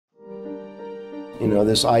You know,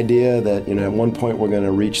 this idea that, you know, at one point we're going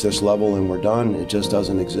to reach this level and we're done, it just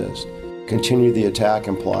doesn't exist. Continue the attack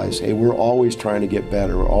implies, hey, we're always trying to get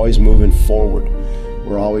better. We're always moving forward.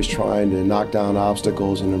 We're always trying to knock down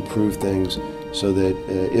obstacles and improve things so that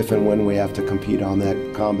if and when we have to compete on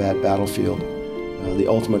that combat battlefield, the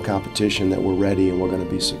ultimate competition, that we're ready and we're going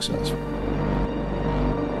to be successful.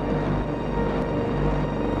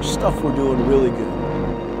 Stuff we're doing really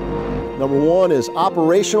good. Number one is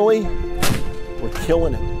operationally, we're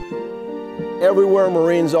killing it. Everywhere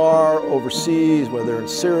Marines are overseas, whether in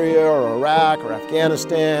Syria or Iraq or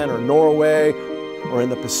Afghanistan or Norway or in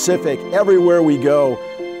the Pacific, everywhere we go,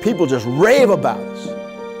 people just rave about us.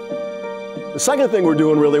 The second thing we're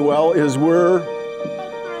doing really well is we're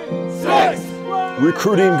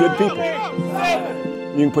recruiting good people.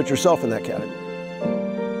 You can put yourself in that category.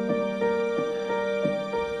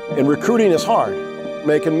 And recruiting is hard,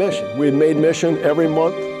 making mission. We've made mission every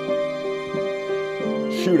month,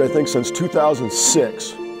 I think since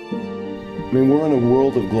 2006. I mean, we're in a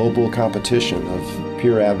world of global competition, of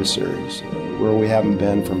peer adversaries, where we haven't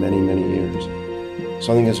been for many, many years.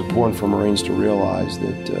 So I think it's important for Marines to realize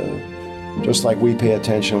that just like we pay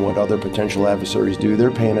attention to what other potential adversaries do, they're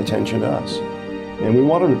paying attention to us. And we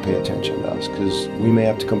want them to pay attention to us because we may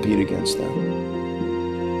have to compete against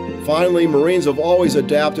them. Finally, Marines have always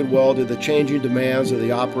adapted well to the changing demands of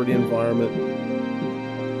the operating environment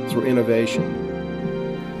through innovation.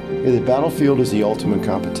 The battlefield is the ultimate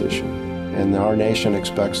competition, and our nation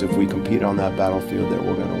expects if we compete on that battlefield that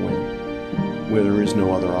we're going to win, where there is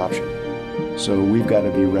no other option. So we've got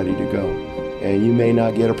to be ready to go. And you may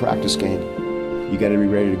not get a practice game. You got to be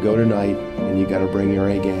ready to go tonight, and you got to bring your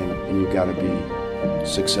A game, and you got to be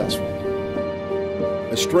successful.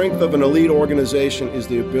 The strength of an elite organization is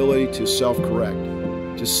the ability to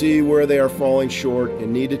self-correct, to see where they are falling short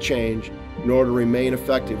and need to change in order to remain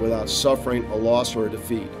effective without suffering a loss or a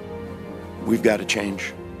defeat. We've got to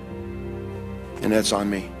change, and that's on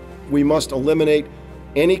me. We must eliminate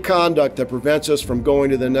any conduct that prevents us from going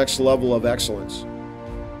to the next level of excellence.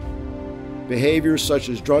 Behaviors such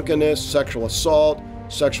as drunkenness, sexual assault,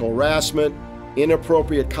 sexual harassment,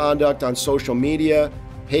 inappropriate conduct on social media,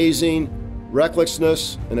 hazing,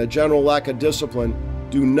 recklessness, and a general lack of discipline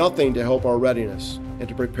do nothing to help our readiness and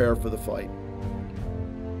to prepare for the fight.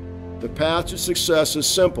 The path to success is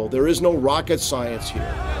simple. There is no rocket science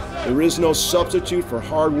here. There is no substitute for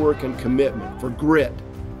hard work and commitment, for grit.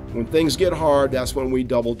 When things get hard, that's when we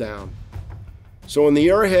double down. So in the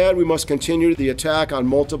year ahead, we must continue the attack on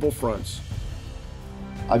multiple fronts.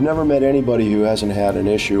 I've never met anybody who hasn't had an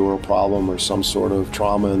issue or a problem or some sort of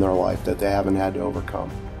trauma in their life that they haven't had to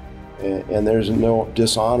overcome. And there's no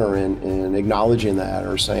dishonor in acknowledging that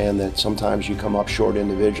or saying that sometimes you come up short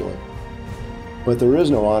individually. But there is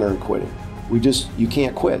no honor in quitting. You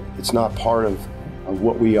can't quit. It's not part of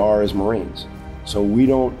what we are as Marines. So we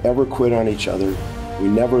don't ever quit on each other. We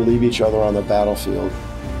never leave each other on the battlefield.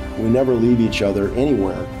 We never leave each other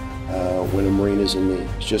anywhere when a Marine is in need.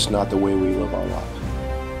 It's just not the way we live our lives.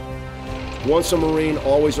 Once a Marine,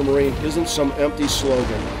 always a Marine isn't some empty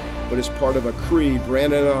slogan, but it's part of a creed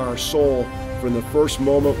branded on our soul from the first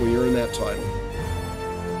moment we earn that title.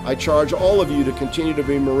 I charge all of you to continue to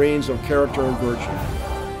be Marines of character and virtue.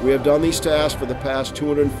 We have done these tasks for the past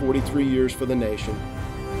 243 years for the nation,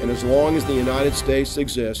 and as long as the United States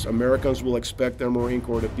exists, Americans will expect their Marine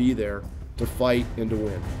Corps to be there to fight and to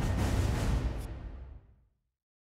win.